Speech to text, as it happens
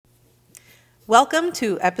Welcome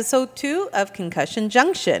to episode 2 of Concussion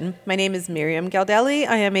Junction. My name is Miriam Galdelli.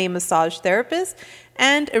 I am a massage therapist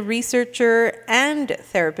and a researcher and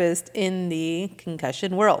therapist in the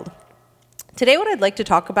concussion world. Today, what I'd like to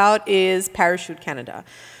talk about is Parachute Canada.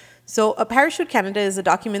 So, a Parachute Canada is a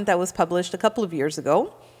document that was published a couple of years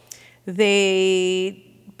ago.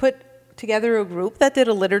 They put together a group that did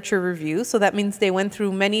a literature review. So that means they went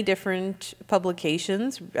through many different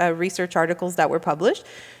publications, research articles that were published,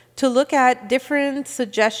 to look at different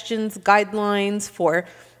suggestions, guidelines for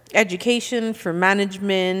education, for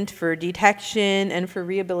management, for detection, and for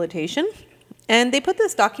rehabilitation. And they put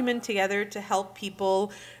this document together to help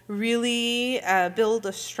people really build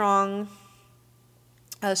a strong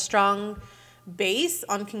base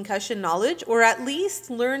on concussion knowledge, or at least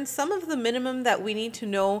learn some of the minimum that we need to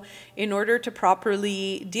know in order to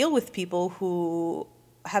properly deal with people who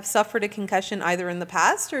have suffered a concussion either in the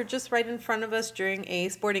past or just right in front of us during a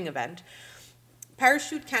sporting event.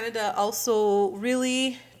 Parachute Canada also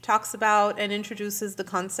really talks about and introduces the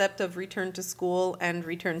concept of return to school and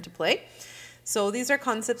return to play. So these are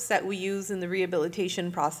concepts that we use in the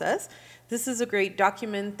rehabilitation process. This is a great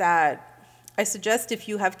document that I suggest if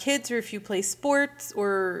you have kids or if you play sports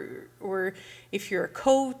or if you're a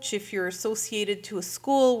coach, if you're associated to a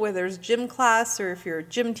school where there's gym class, or if you're a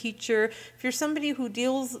gym teacher, if you're somebody who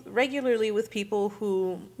deals regularly with people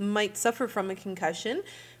who might suffer from a concussion,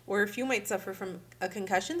 or if you might suffer from a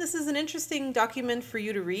concussion, this is an interesting document for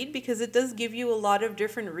you to read because it does give you a lot of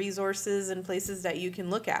different resources and places that you can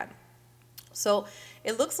look at. So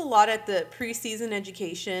it looks a lot at the pre-season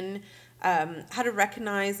education, how to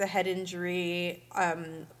recognize a head injury,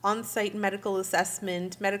 on-site medical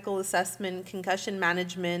assessment, concussion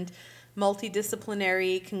management,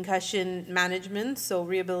 multidisciplinary concussion management, so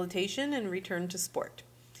rehabilitation and return to sport.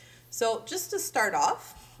 So just to start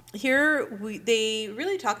off, here they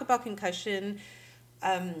really talk about concussion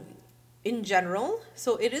in general.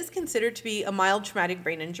 So it is considered to be a mild traumatic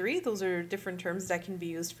brain injury. Those are different terms that can be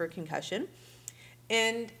used for concussion.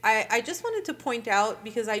 And I just wanted to point out,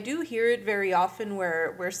 because I do hear it very often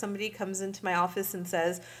where somebody comes into my office and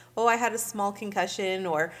says, oh, I had a small concussion,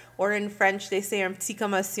 or in French they say un petit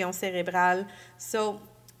commotion cérébrale. So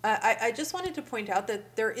I just wanted to point out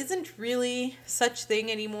that there isn't really such thing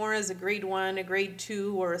anymore as a grade 1, a grade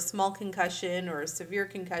 2, or a small concussion or a severe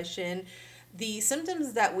concussion. The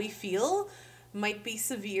symptoms that we feel might be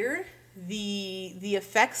severe. The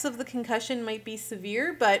effects of the concussion might be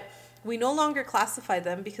severe, but we no longer classify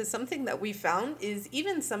them, because something that we found is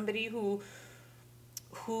even somebody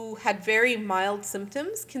who had very mild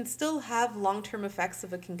symptoms can still have long-term effects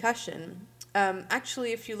of a concussion.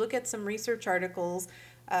 Actually, if you look at some research articles,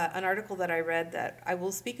 an article that I read that I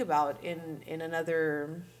will speak about in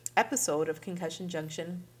another episode of Concussion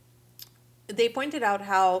Junction, they pointed out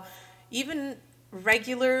how even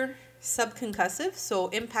regular subconcussive, so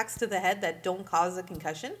impacts to the head that don't cause a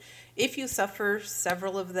concussion, if you suffer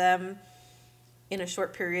several of them in a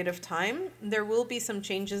short period of time, there will be some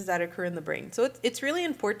changes that occur in the brain. So it's really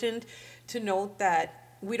important to note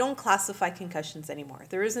that we don't classify concussions anymore.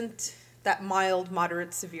 There isn't that mild,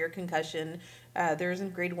 moderate, severe concussion. There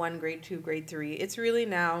isn't grade 1, grade 2, grade 3. It's really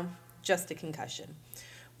now just a concussion.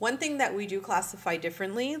 One thing that we do classify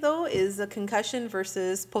differently, though, is a concussion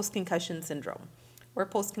versus post-concussion syndrome, or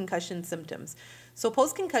post-concussion symptoms. So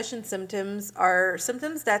post-concussion symptoms are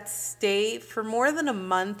symptoms that stay for more than a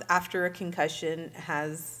month after a concussion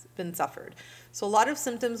has been suffered. So a lot of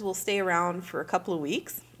symptoms will stay around for a couple of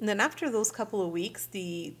weeks, and then after those couple of weeks,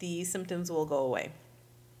 the symptoms will go away.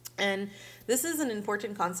 And this is an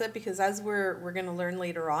important concept because, as we're going to learn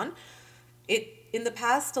later on, in the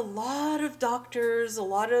past, a lot of doctors, a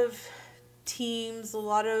lot of teams, a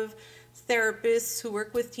lot of therapists who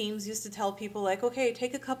work with teams used to tell people, like, okay,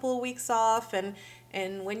 take a couple of weeks off, and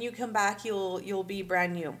when you come back, you'll be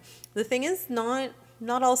brand new. The thing is, not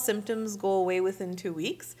all symptoms go away within 2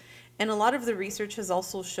 weeks, and a lot of the research has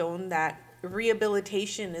also shown that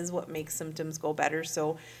rehabilitation is what makes symptoms go better.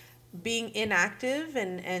 So being inactive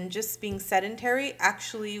and just being sedentary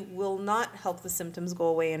actually will not help the symptoms go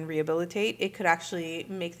away and rehabilitate. It could actually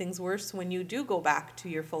make things worse when you do go back to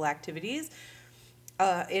your full activities.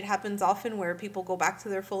 It happens often where people go back to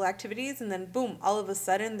their full activities and then boom, all of a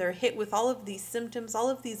sudden they're hit with all of these symptoms, all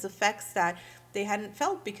of these effects that they hadn't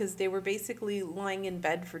felt because they were basically lying in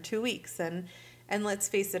bed for 2 weeks. And let's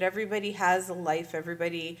face it, everybody has a life,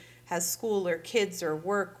 everybody has school or kids or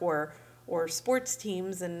work or sports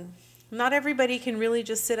teams, and not everybody can really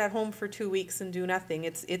just sit at home for 2 weeks and do nothing.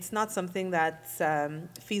 It's not something that's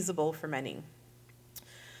feasible for many.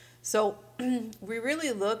 So we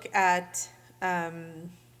really look at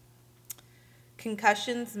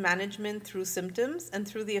concussions management through symptoms and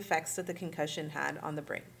through the effects that the concussion had on the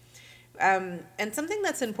brain. And something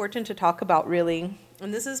that's important to talk about, really,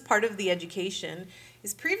 and this is part of the education,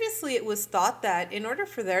 is previously it was thought that in order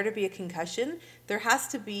for there to be a concussion, there has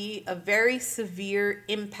to be a very severe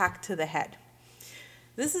impact to the head.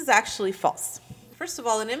 This is actually false. First of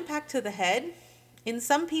all, an impact to the head, in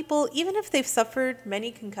some people, even if they've suffered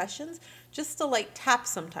many concussions, just a light tap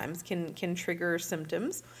sometimes can trigger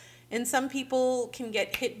symptoms. And some people can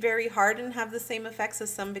get hit very hard and have the same effects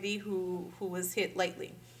as somebody who was hit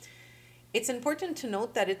lightly. It's important to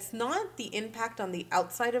note that it's not the impact on the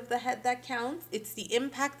outside of the head that counts. It's the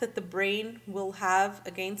impact that the brain will have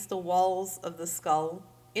against the walls of the skull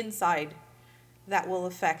inside that will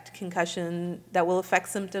affect concussion, that will affect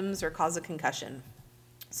symptoms or cause a concussion.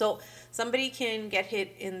 So somebody can get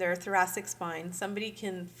hit in their thoracic spine. Somebody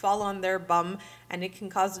can fall on their bum and it can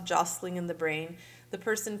cause a jostling in the brain. The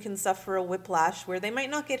person can suffer a whiplash where they might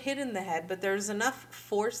not get hit in the head, but there's enough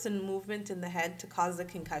force and movement in the head to cause a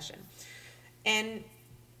concussion. And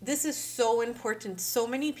this is so important. So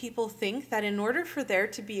many people think that in order for there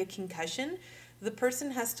to be a concussion, the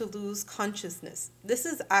person has to lose consciousness. This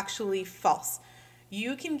is actually false.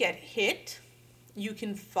 You can get hit, you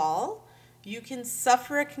can fall, you can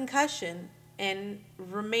suffer a concussion and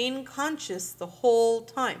remain conscious the whole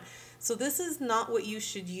time. So this is not what you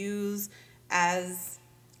should use as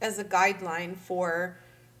a guideline for,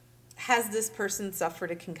 has this person suffered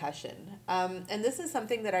a concussion? And this is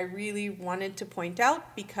something that I really wanted to point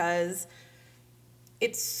out because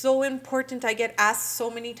it's so important. I get asked so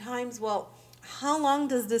many times, well, how long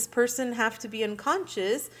does this person have to be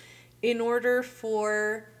unconscious in order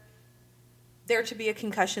for there to be a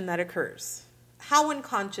concussion that occurs? How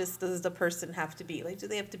unconscious does the person have to be? Like, do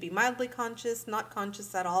they have to be mildly conscious, not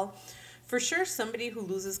conscious at all? For sure, somebody who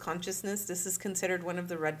loses consciousness, this is considered one of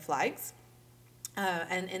the red flags.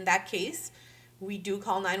 And in that case, we do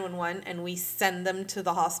call 911 and we send them to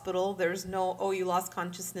the hospital. There's no, oh, you lost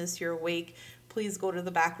consciousness, you're awake, please go to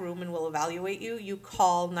the back room and we'll evaluate you. You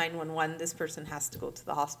call 911, this person has to go to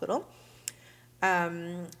the hospital.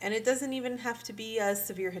 And it doesn't even have to be a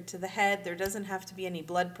severe hit to the head. There doesn't have to be any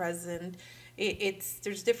blood present.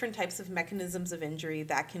 There's different types of mechanisms of injury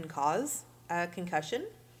that can cause a concussion.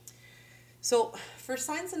 So for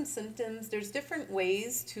signs and symptoms, there's different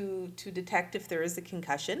ways to detect if there is a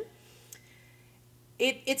concussion.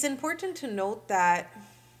 It's important to note that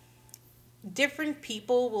different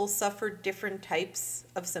people will suffer different types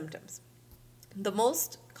of symptoms. The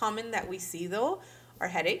most common that we see, though, are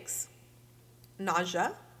headaches,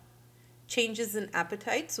 nausea, changes in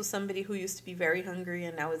appetite, so somebody who used to be very hungry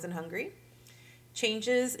and now isn't hungry,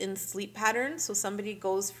 changes in sleep patterns, so somebody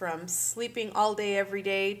goes from sleeping all day every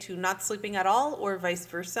day to not sleeping at all, or vice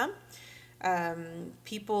versa.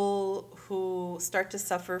 People who start to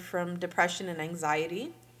suffer from depression and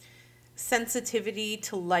anxiety, sensitivity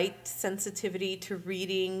to light, sensitivity to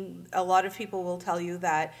reading. A lot of people will tell you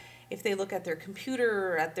that if they look at their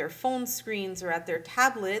computer or at their phone screens or at their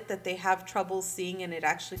tablet, that they have trouble seeing and it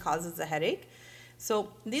actually causes a headache.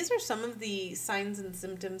 So these are some of the signs and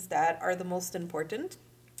symptoms that are the most important.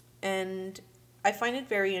 And I find it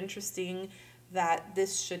very interesting that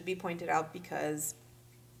this should be pointed out because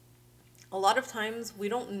a lot of times we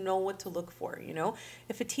don't know what to look for, you know?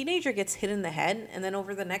 If a teenager gets hit in the head and then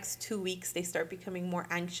over the next 2 weeks they start becoming more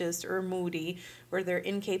anxious or moody or they're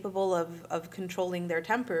incapable of controlling their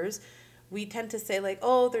tempers, we tend to say like,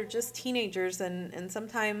 oh, they're just teenagers. And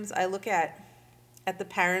sometimes I look at the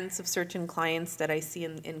parents of certain clients that I see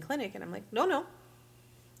in clinic and I'm like, no,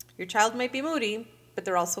 your child might be moody, but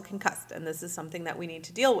they're also concussed. And this is something that we need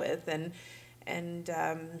to deal with. And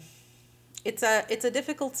it's a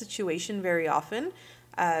difficult situation very often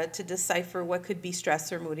to decipher what could be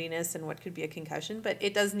stress or moodiness and what could be a concussion, but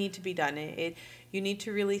it does need to be done. You need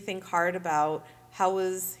to really think hard about how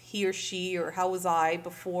was he or she or how was I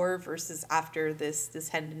before versus after this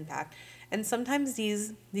head impact. And sometimes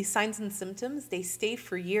these signs and symptoms, they stay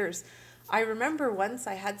for years. I remember once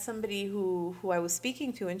I had somebody who I was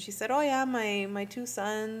speaking to and she said, oh yeah, my 2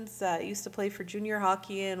 sons used to play for junior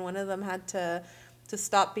hockey and one of them had to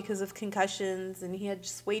stop because of concussions and he had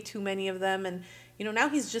just way too many of them. And, you know, now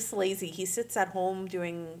he's just lazy. He sits at home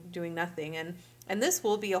doing nothing. And this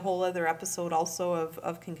will be a whole other episode also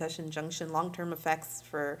of concussion junction, long-term effects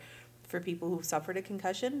for people who suffered a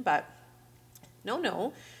concussion. But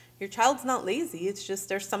no, your child's not lazy. It's just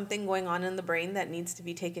there's something going on in the brain that needs to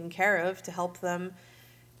be taken care of to help them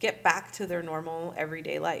get back to their normal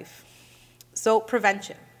everyday life. So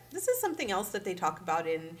prevention. This is something else that they talk about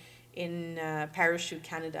in Parachute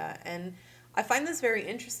Canada. And I find this very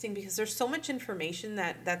interesting because there's so much information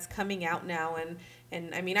that's coming out now,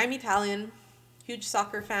 and I mean, I'm Italian, huge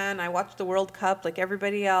soccer fan. I watch the World Cup like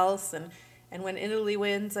everybody else, and when Italy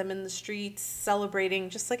wins, I'm in the streets celebrating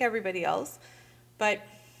just like everybody else. But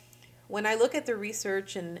when I look at the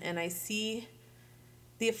research and I see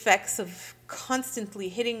the effects of constantly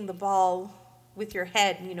hitting the ball with your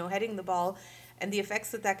head, heading the ball, and the effects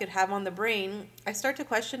that could have on the brain, I start to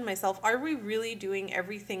question myself, are we really doing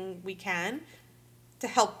everything we can to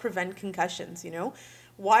help prevent concussions,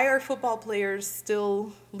 Why are football players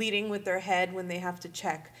still leading with their head when they have to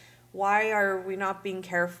check? Why are we not being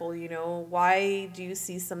careful, Why do you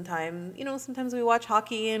see sometimes we watch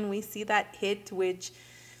hockey and we see that hit, which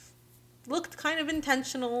looked kind of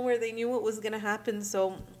intentional, where they knew what was going to happen.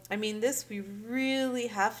 So, I mean, we really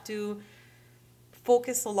have to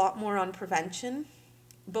focus a lot more on prevention.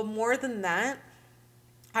 But more than that,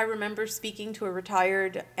 I remember speaking to a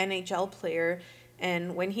retired NHL player,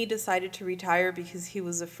 and when he decided to retire because he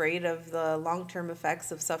was afraid of the long-term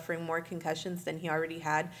effects of suffering more concussions than he already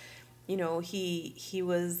had, he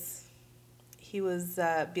was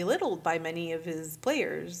belittled by many of his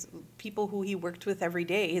players, people who he worked with every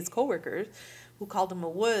day, his coworkers, who called him a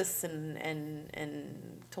wuss and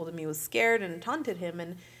told him he was scared and taunted him.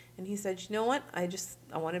 And he said, you know what, I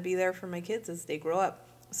want to be there for my kids as they grow up.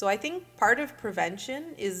 So I think part of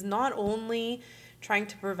prevention is not only trying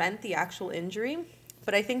to prevent the actual injury,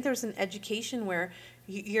 but I think there's an education where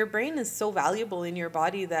your brain is so valuable in your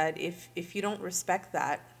body that if you don't respect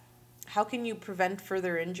that, how can you prevent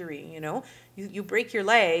further injury? You break your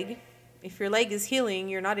leg. If your leg is healing,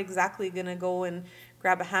 you're not exactly going to go and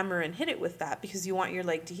grab a hammer and hit it with that because you want your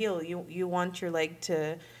leg to heal. You want your leg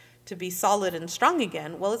to be solid and strong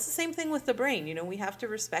again. Well, it's the same thing with the brain. We have to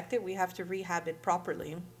respect it. We have to rehab it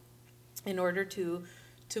properly in order to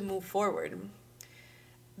move forward.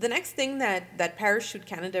 The next thing that Parachute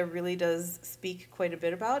Canada really does speak quite a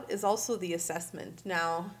bit about is also the assessment.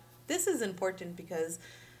 Now, this is important because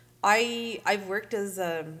I've worked as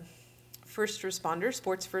a first responder,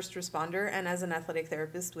 sports first responder, and as an athletic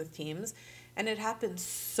therapist with teams. And it happens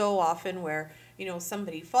so often where,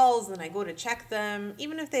 somebody falls and I go to check them,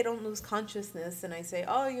 even if they don't lose consciousness, and I say,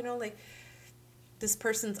 oh, this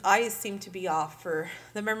person's eyes seem to be off, or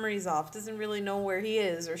the memory's off, doesn't really know where he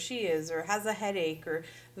is or she is, or has a headache, or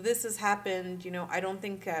this has happened, I don't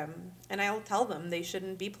think, and I'll tell them they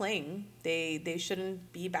shouldn't be playing. They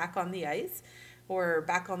shouldn't be back on the ice or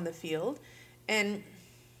back on the field. And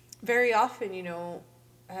very often,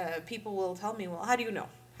 people will tell me, well, how do you know?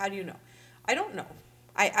 How do you know? I don't know.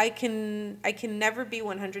 I can never be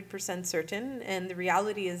 100% certain. And the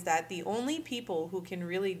reality is that the only people who can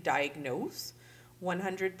really diagnose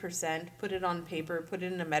 100%, put it on paper, put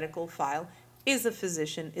it in a medical file, is a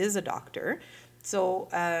physician, is a doctor. So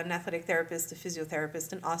an athletic therapist, a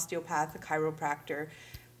physiotherapist, an osteopath, a chiropractor.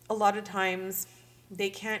 A lot of times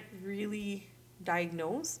they can't really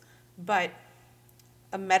diagnose, but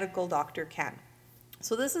a medical doctor can.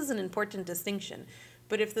 So this is an important distinction.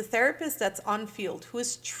 But if the therapist that's on field, who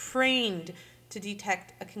is trained to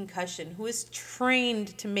detect a concussion, who is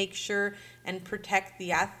trained to make sure and protect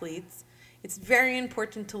the athletes, it's very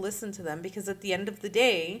important to listen to them, because at the end of the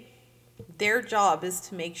day, their job is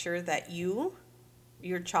to make sure that you,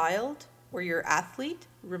 your child, or your athlete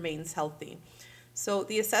remains healthy. So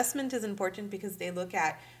the assessment is important because they look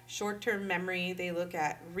at short-term memory, they look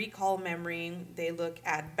at recall memory, they look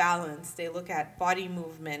at balance, they look at body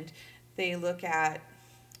movement, they look at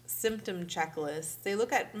symptom checklists, they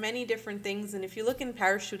look at many different things. And if you look in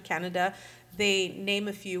Parachute Canada, they name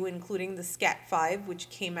a few, including the SCAT-5, which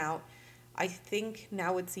came out, I think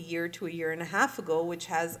now it's a year to a year and a half ago, which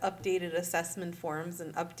has updated assessment forms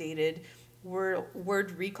and updated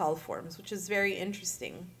word recall forms, which is very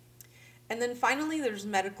interesting. And then finally, there's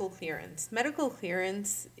medical clearance. Medical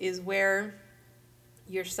clearance is where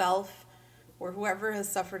yourself or whoever has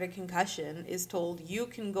suffered a concussion is told you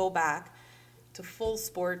can go back to full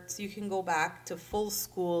sports, you can go back to full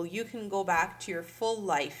school, you can go back to your full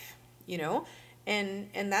life, And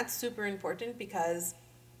that's super important, because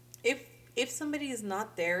if somebody is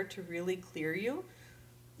not there to really clear you,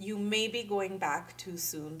 you may be going back too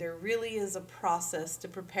soon. There really is a process to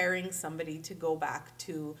preparing somebody to go back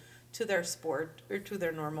to their sport or to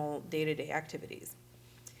their normal day-to-day activities.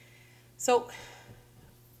 So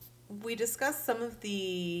we discussed some of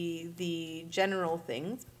the general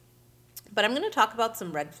things, but I'm going to talk about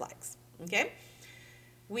some red flags, okay?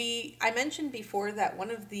 I mentioned before that one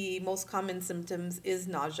of the most common symptoms is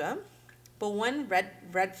nausea, but one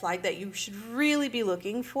red flag that you should really be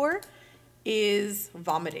looking for is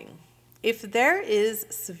vomiting. If there is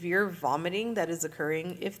severe vomiting that is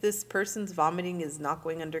occurring, if this person's vomiting is not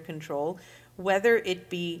going under control, whether it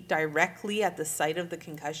be directly at the site of the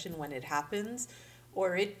concussion when it happens,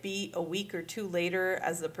 or it be a week or two later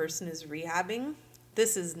as the person is rehabbing,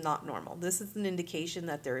 this is not normal. This is an indication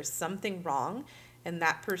that there is something wrong and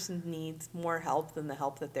that person needs more help than the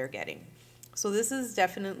help that they're getting. So this is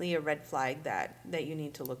definitely a red flag that you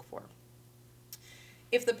need to look for.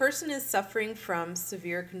 If the person is suffering from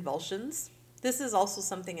severe convulsions, this is also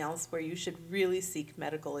something else where you should really seek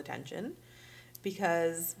medical attention,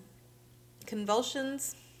 because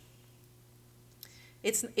convulsions,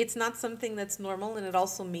 it's not something that's normal, and it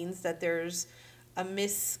also means that there's a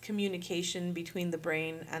miscommunication between the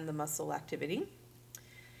brain and the muscle activity.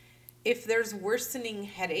 If there's worsening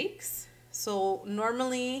headaches, so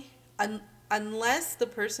normally, unless the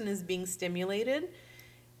person is being stimulated,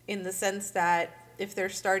 in the sense that if they're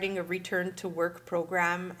starting a return to work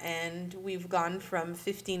program and we've gone from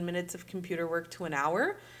 15 minutes of computer work to an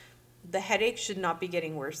hour, the headache should not be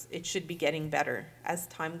getting worse. It should be getting better as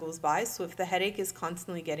time goes by. So if the headache is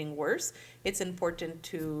constantly getting worse, it's important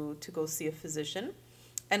to go see a physician.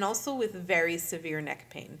 And also with very severe neck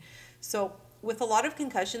pain. So with a lot of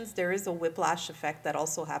concussions, there is a whiplash effect that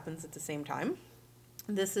also happens at the same time.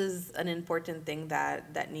 This is an important thing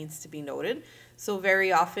that needs to be noted. So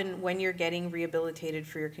very often when you're getting rehabilitated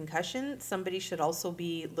for your concussion, somebody should also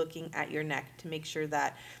be looking at your neck to make sure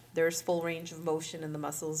that there's full range of motion and the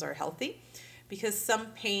muscles are healthy. Because some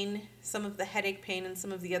pain, some of the headache pain and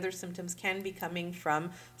some of the other symptoms can be coming from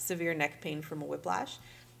severe neck pain from a whiplash.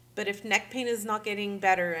 But if neck pain is not getting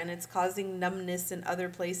better and it's causing numbness in other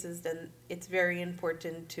places, then it's very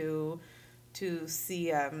important to see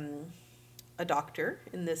a doctor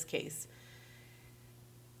in this case.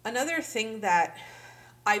 Another thing that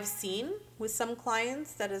I've seen with some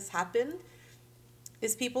clients that has happened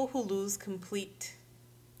is people who lose complete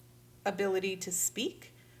ability to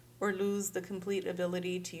speak or lose the complete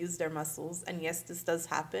ability to use their muscles. And yes, this does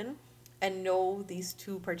happen. And no, these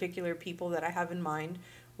two particular people that I have in mind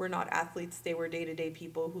were not athletes. They were day-to-day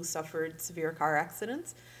people who suffered severe car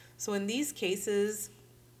accidents. So in these cases,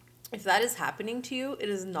 if that is happening to you, it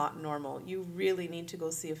is not normal. You really need to go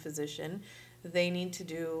see a physician. They need to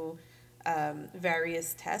do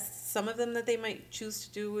various tests. Some of them that they might choose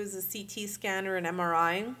to do is a CT scan or an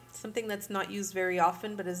MRI. Something that's not used very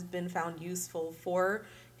often but has been found useful for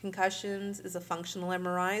concussions is a functional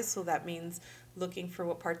MRI. So that means looking for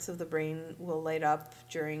what parts of the brain will light up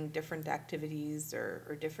during different activities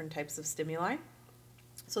or different types of stimuli.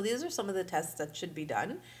 So these are some of the tests that should be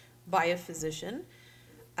done by a physician.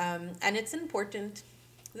 And it's important.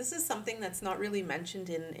 This is something that's not really mentioned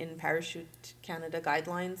in Parachute Canada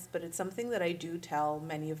guidelines, but it's something that I do tell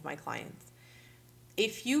many of my clients.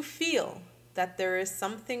 If you feel that there is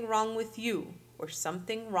something wrong with you or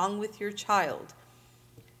something wrong with your child,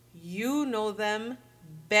 you know them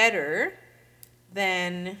better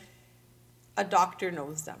than a doctor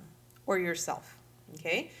knows them or yourself,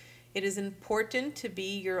 okay? It is important to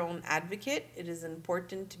be your own advocate. It is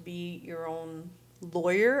important to be your own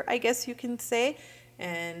lawyer, I guess you can say,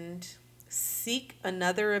 and seek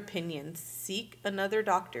another opinion, seek another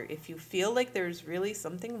doctor. If you feel like there's really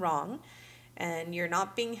something wrong and you're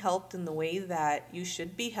not being helped in the way that you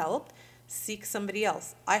should be helped, seek somebody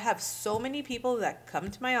else. I have so many people that come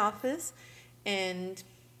to my office, and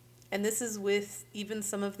this is with even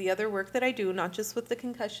some of the other work that I do, not just with the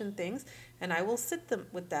concussion things, and I will sit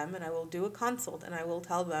with them and I will do a consult and I will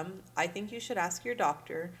tell them, I think you should ask your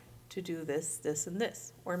doctor to do this, this, and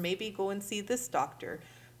this. Or maybe go and see this doctor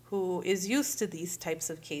who is used to these types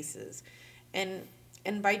of cases. And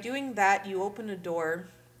by doing that, you open a door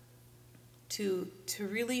to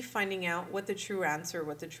really finding out what the true answer,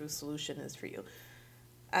 what the true solution is for you.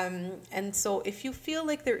 And so if you feel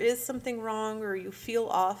like there is something wrong or you feel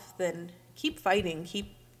off, then keep fighting,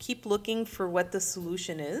 keep looking for what the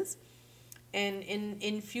solution is. And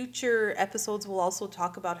in future episodes, we'll also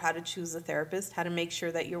talk about how to choose a therapist, how to make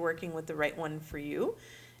sure that you're working with the right one for you.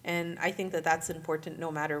 And I think that that's important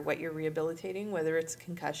no matter what you're rehabilitating, whether it's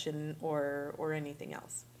concussion or anything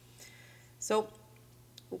else. So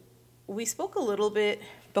we spoke a little bit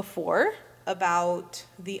before about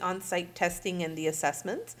the on-site testing and the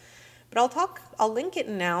assessments, but I'll link it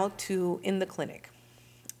now to in the clinic.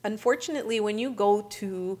 Unfortunately, when you go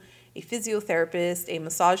to a physiotherapist, a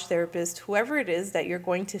massage therapist, whoever it is that you're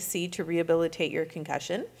going to see to rehabilitate your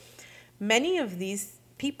concussion, many of these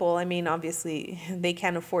people, I mean, obviously, they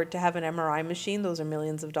can't afford to have an MRI machine. Those are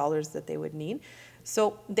millions of dollars that they would need.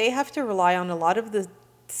 So they have to rely on a lot of the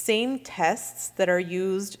same tests that are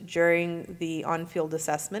used during the on-field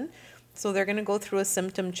assessment. So they're going to go through a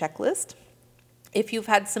symptom checklist. If you've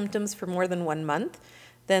had symptoms for more than 1 month,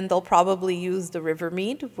 then they'll probably use the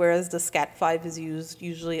Rivermead, whereas the SCAT5 is used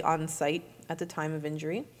usually on site at the time of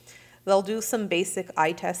injury. They'll do some basic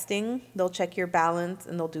eye testing, they'll check your balance,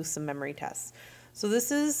 and they'll do some memory tests. So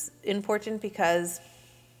this is important because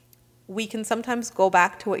we can sometimes go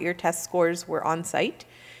back to what your test scores were on site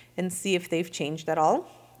and see if they've changed at all.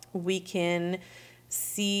 We can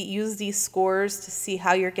use these scores to see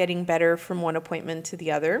how you're getting better from one appointment to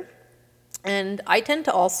the other. And I tend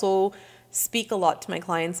to also speak a lot to my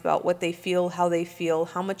clients about what they feel,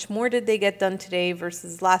 how much more did they get done today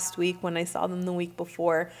versus last week when I saw them the week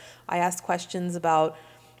before. I ask questions about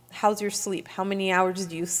how's your sleep? How many hours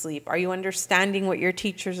do you sleep? Are you understanding what your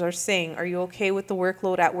teachers are saying? Are you okay with the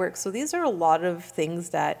workload at work? So these are a lot of things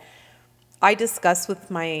that I discuss with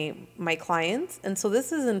my clients. And so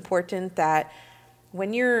this is important that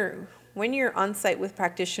when you're on site with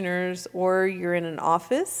practitioners or you're in an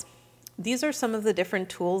office, these are some of the different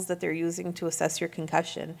tools that they're using to assess your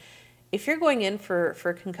concussion. If you're going in for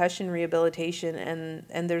concussion rehabilitation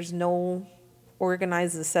and there's no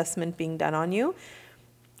organized assessment being done on you,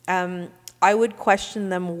 I would question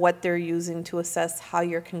them what they're using to assess how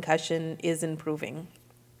your concussion is improving.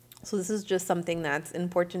 So this is just something that's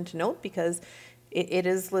important to note because it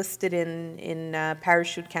is listed in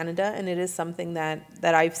Parachute Canada, and it is something that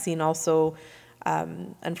I've seen also,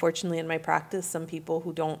 unfortunately, in my practice, some people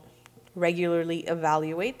who don't regularly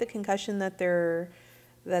evaluate the concussion that they're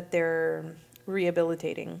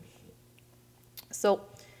rehabilitating. So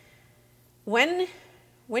when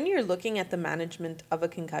you're looking at the management of a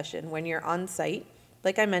concussion, when you're on site,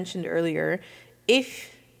 like I mentioned earlier,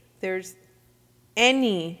 if there's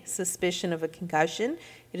any suspicion of a concussion,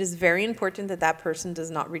 it is very important that that person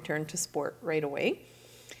does not return to sport right away.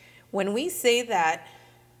 When we say that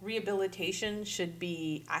rehabilitation should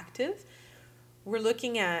be active, we're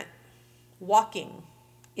looking at walking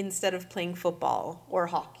instead of playing football or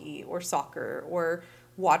hockey or soccer or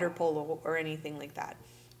water polo or anything like that.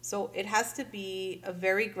 So it has to be a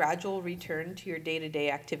very gradual return to your day-to-day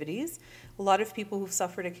activities. A lot of people who've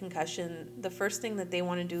suffered a concussion, the first thing that they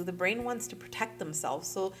want to do, the brain wants to protect themselves.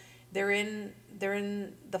 So they're in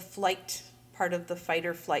the flight part of the fight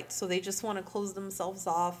or flight. So they just want to close themselves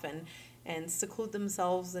off and seclude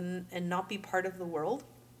themselves and not be part of the world.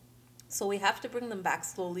 So we have to bring them back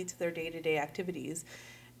slowly to their day-to-day activities.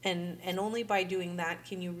 And only by doing that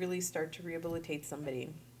can you really start to rehabilitate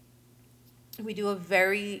somebody. We do a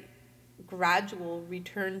very gradual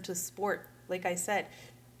return to sport. Like I said,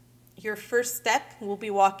 your first step will be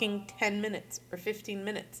walking 10 minutes or 15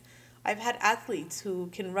 minutes. I've had athletes who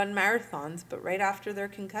can run marathons, but right after their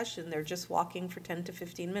concussion, they're just walking for 10 to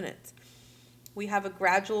 15 minutes. We have a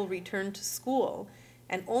gradual return to school,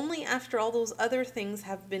 and only after all those other things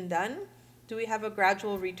have been done do we have a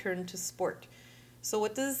gradual return to sport. So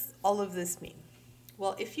what does all of this mean?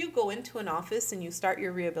 Well, if you go into an office and you start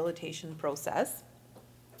your rehabilitation process,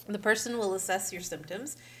 the person will assess your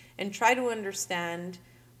symptoms and try to understand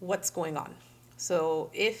what's going on. So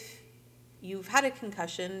if you've had a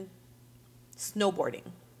concussion, snowboarding,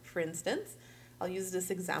 for instance, I'll use this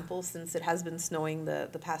example since it has been snowing the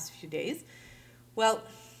past few days. Well,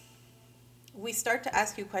 we start to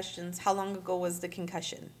ask you questions. How long ago was the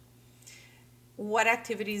concussion? What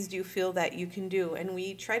activities do you feel that you can do? And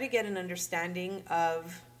we try to get an understanding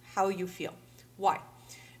of how you feel. Why?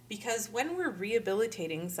 Because when we're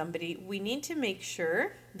rehabilitating somebody, we need to make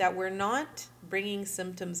sure that we're not bringing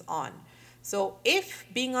symptoms on. So if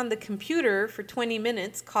being on the computer for 20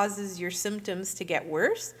 minutes causes your symptoms to get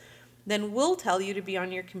worse, then we'll tell you to be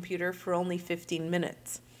on your computer for only 15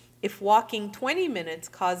 minutes. If walking 20 minutes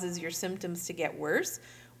causes your symptoms to get worse,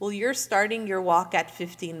 well, you're starting your walk at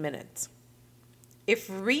 15 minutes. If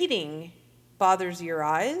reading bothers your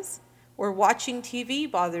eyes or watching TV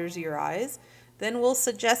bothers your eyes, then we'll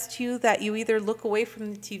suggest to you that you either look away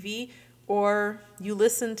from the TV or you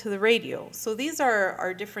listen to the radio. So these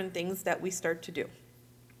are different things that we start to do.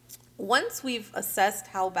 Once we've assessed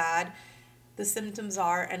how bad the symptoms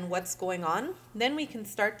are and what's going on, then we can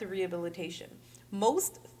start the rehabilitation.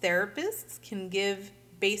 Most therapists can give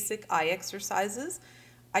basic eye exercises.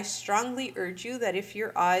 I strongly urge you that if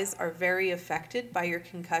your eyes are very affected by your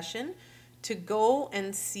concussion, to go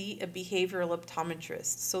and see a behavioral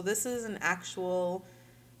optometrist. So this is an actual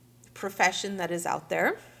profession that is out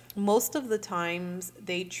there. Most of the times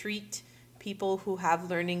they treat people who have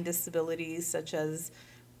learning disabilities such as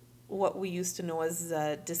what we used to know as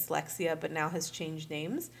dyslexia, but now has changed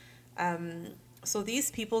names. So these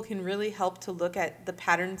people can really help to look at the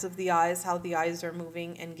patterns of the eyes, how the eyes are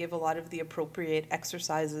moving, and give a lot of the appropriate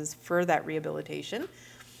exercises for that rehabilitation.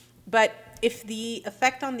 But if the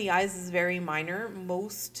effect on the eyes is very minor,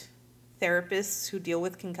 most therapists who deal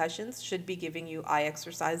with concussions should be giving you eye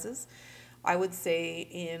exercises. I would say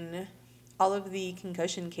in all of the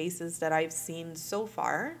concussion cases that I've seen so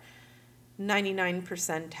far,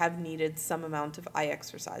 99% have needed some amount of eye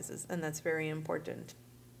exercises, and that's very important.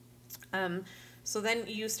 So then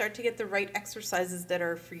you start to get the right exercises that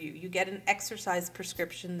are for you. You get an exercise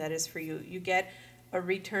prescription that is for you. You get a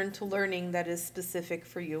return to learning that is specific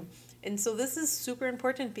for you. And so this is super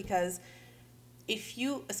important because if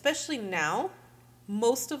you, especially now,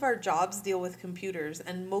 most of our jobs deal with computers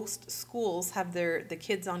and most schools have the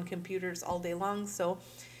kids on computers all day long. So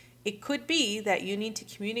it could be that you need to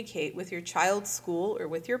communicate with your child's school or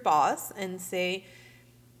with your boss and say,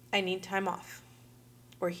 I need time off,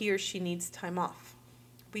 or he or she needs time off.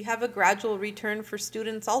 We have a gradual return for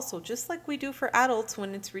students also, just like we do for adults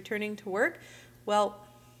when it's returning to work. Well,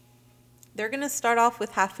 they're going to start off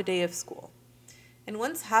with half a day of school. And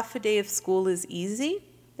once half a day of school is easy,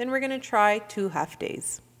 then we're going to try 2 half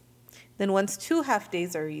days. Then once 2 half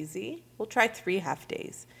days are easy, we'll try 3 half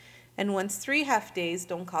days. And once 3 half days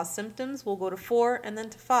don't cause symptoms, we'll go to 4 and then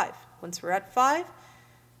to 5. Once we're at 5,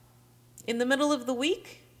 in the middle of the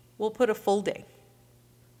week, we'll put a full day.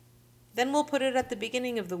 Then we'll put it at the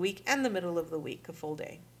beginning of the week and the middle of the week, a full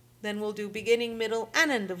day. Then we'll do beginning, middle,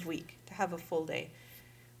 and end of week to have a full day.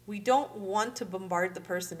 We don't want to bombard the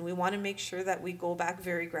person. We want to make sure that we go back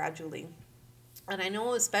very gradually. And I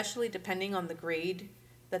know, especially depending on the grade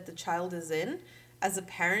that the child is in, as a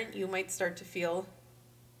parent, you might start to feel,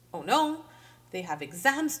 oh no, they have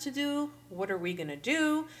exams to do. What are we going to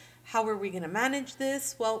do? How are we going to manage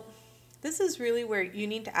this? Well, this is really where you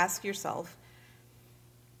need to ask yourself,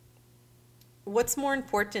 what's more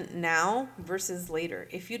important now versus later?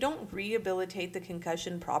 If you don't rehabilitate the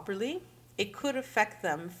concussion properly, it could affect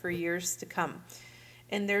them for years to come.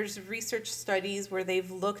 And there's research studies where they've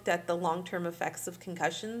looked at the long-term effects of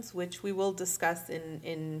concussions, which we will discuss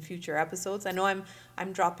in future episodes. I know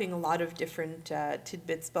I'm dropping a lot of different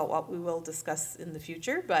tidbits about what we will discuss in the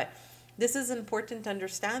future, but this is important to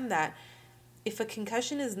understand that if a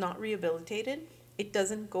concussion is not rehabilitated, it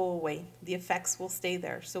doesn't go away. The effects will stay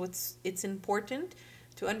there. So it's important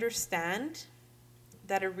to understand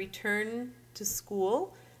that a return to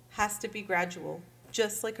school has to be gradual,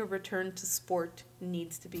 just like a return to sport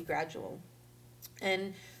needs to be gradual.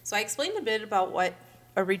 And so I explained a bit about what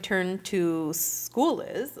a return to school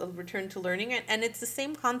is, a return to learning, and it's the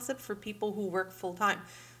same concept for people who work full-time.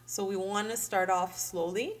 So we want to start off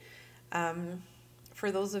slowly.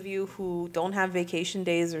 For those of you who don't have vacation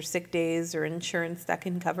days or sick days or insurance that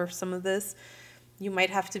can cover some of this, you might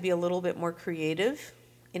have to be a little bit more creative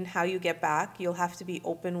in how you get back. You'll have to be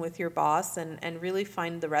open with your boss and really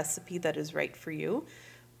find the recipe that is right for you.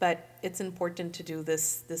 But it's important to do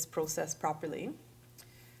this process properly.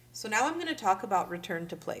 So now I'm going to talk about return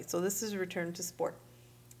to play. So this is return to sport.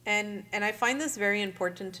 And I find this very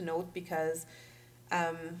important to note because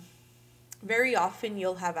very often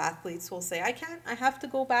you'll have athletes who will say, I have to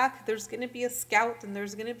go back. There's going to be a scout and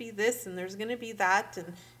there's going to be this and there's going to be that.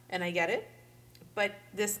 And I get it. But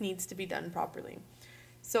this needs to be done properly.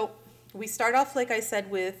 So we start off, like I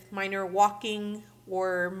said, with minor walking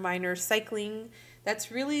or minor cycling.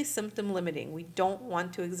 That's really symptom limiting. We don't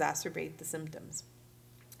want to exacerbate the symptoms.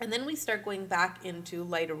 And then we start going back into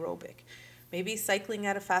light aerobic, maybe cycling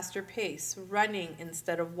at a faster pace, running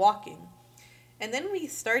instead of walking. And then we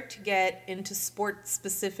start to get into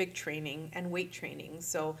sport-specific training and weight training.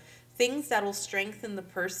 So things that will strengthen the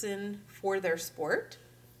person for their sport.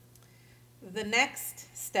 The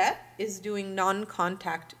next step is doing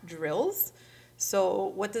non-contact drills. So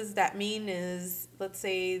what does that mean is, let's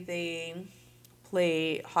say they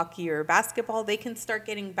play hockey or basketball, they can start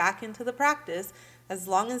getting back into the practice as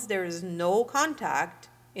long as there is no contact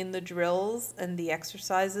in the drills and the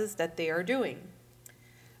exercises that they are doing.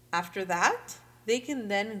 After that, they can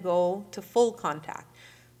then go to full contact.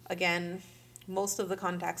 Again, most of the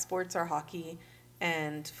contact sports are hockey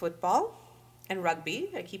and football and rugby.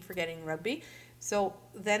 I keep forgetting rugby. So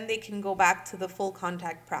then they can go back to the full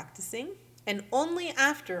contact practicing. And only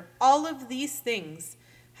after all of these things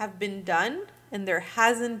have been done and there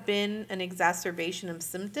hasn't been an exacerbation of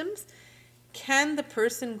symptoms, can the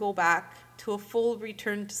person go back to a full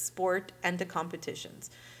return to sport and to competitions.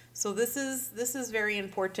 So this is very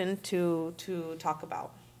important to talk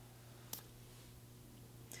about.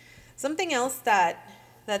 Something else that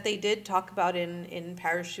they did talk about in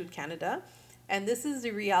Parachute Canada, and this is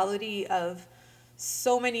the reality of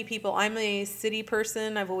so many people. I'm a city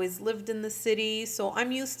person. I've always lived in the city, so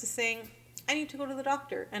I'm used to saying, I need to go to the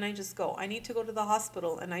doctor, and I just go. I need to go to the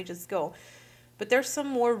hospital, and I just go. But there's some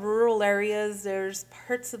more rural areas, there's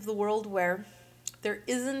parts of the world where there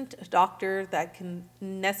isn't a doctor that can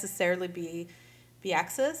necessarily be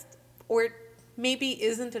accessed, or maybe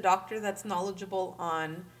isn't a doctor that's knowledgeable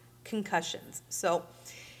on concussions. So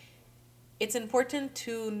it's important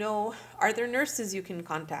to know, are there nurses you can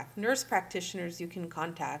contact, nurse practitioners you can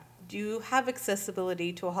contact? Do you have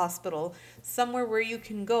accessibility to a hospital, somewhere where you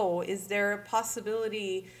can go? Is there a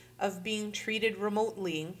possibility of being treated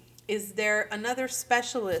remotely? Is there another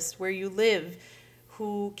specialist where you live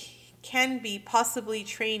who can be possibly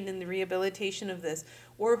trained in the rehabilitation of this,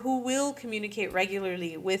 or who will communicate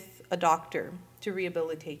regularly with a doctor to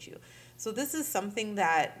rehabilitate you? So this is something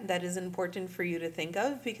that is important for you to think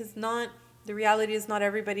of, because the reality is not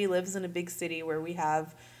everybody lives in a big city where we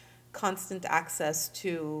have constant access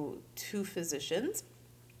to physicians.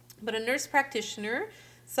 But a nurse practitioner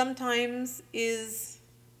sometimes is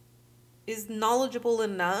knowledgeable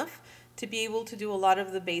enough to be able to do a lot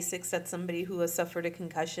of the basics that somebody who has suffered a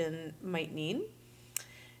concussion might need.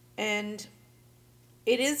 And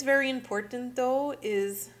it is very important, though,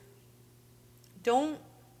 is don't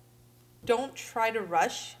try to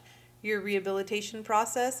rush your rehabilitation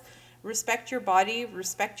process. Respect your body,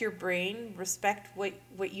 respect your brain, respect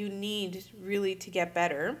what you need really to get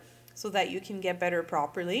better, so that you can get better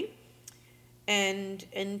properly. And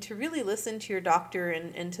to really listen to your doctor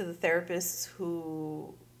and to the therapists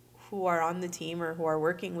who are on the team or who are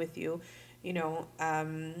working with you,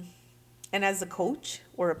 and as a coach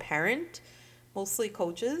or a parent, mostly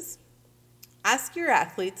coaches, ask your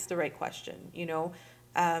athletes the right question. In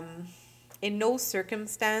no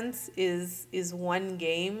circumstance is one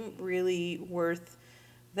game really worth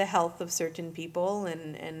the health of certain people.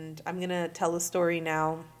 And I'm going to tell a story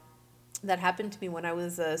now that happened to me when I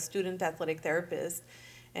was a student athletic therapist,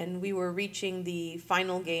 and we were reaching the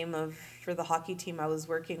final game for the hockey team I was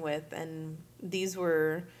working with, and these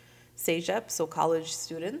were CEGEP, so college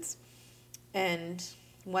students, and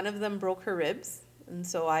one of them broke her ribs, and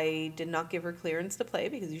so I did not give her clearance to play,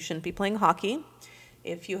 because you shouldn't be playing hockey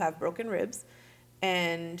if you have broken ribs.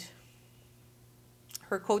 And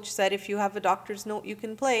her coach said, if you have a doctor's note, you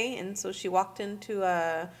can play. And so she walked into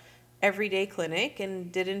a everyday clinic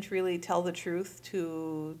and didn't really tell the truth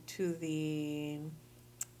to the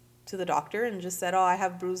doctor, and just said, oh, I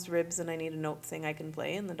have bruised ribs and I need a note saying I can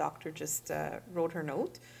play. And the doctor just wrote her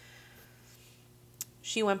note.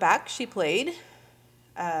 She went back, she played.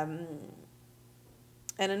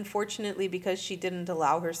 And unfortunately, because she didn't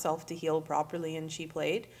allow herself to heal properly and she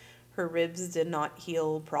played, her ribs did not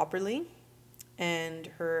heal properly, and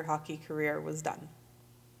her hockey career was done.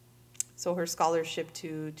 So her scholarship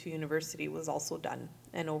to university was also done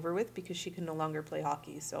and over with, because she could no longer play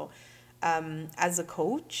hockey. So as a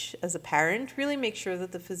coach, as a parent, really make sure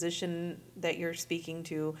that the physician that you're speaking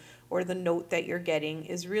to, or the note that you're getting,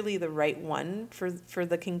 is really the right one for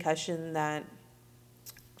the concussion, that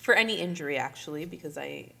for any injury, actually, because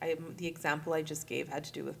the example I just gave had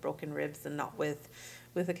to do with broken ribs and not with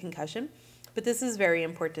a concussion. But this is very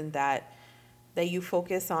important, that you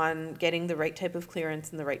focus on getting the right type of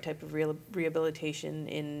clearance and the right type of rehabilitation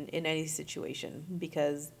in any situation,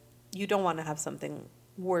 because you don't want to have something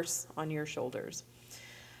worse on your shoulders.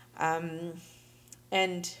 And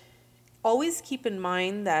always keep in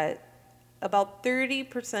mind that about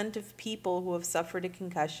 30% of people who have suffered a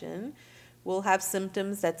concussion will have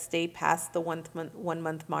symptoms that stay past the 1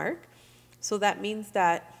 month mark. So that means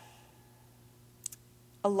that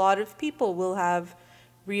a lot of people will have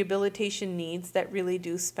rehabilitation needs that really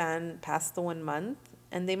do span past the 1 month,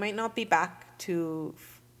 and they might not be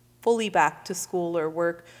fully back to school or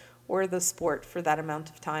work or the sport for that amount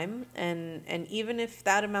of time. And even if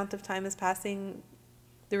that amount of time is passing,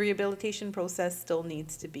 the rehabilitation process still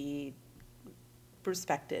needs to be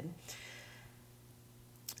respected.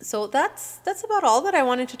 So that's about all that I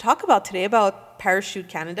wanted to talk about today about Parachute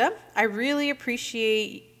Canada. I really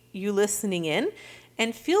appreciate you listening in,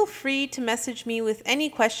 and feel free to message me with any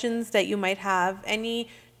questions that you might have, any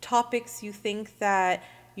topics you think that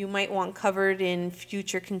you might want covered in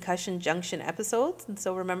future Concussion Junction episodes. And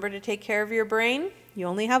so remember to take care of your brain. You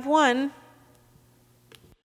only have one.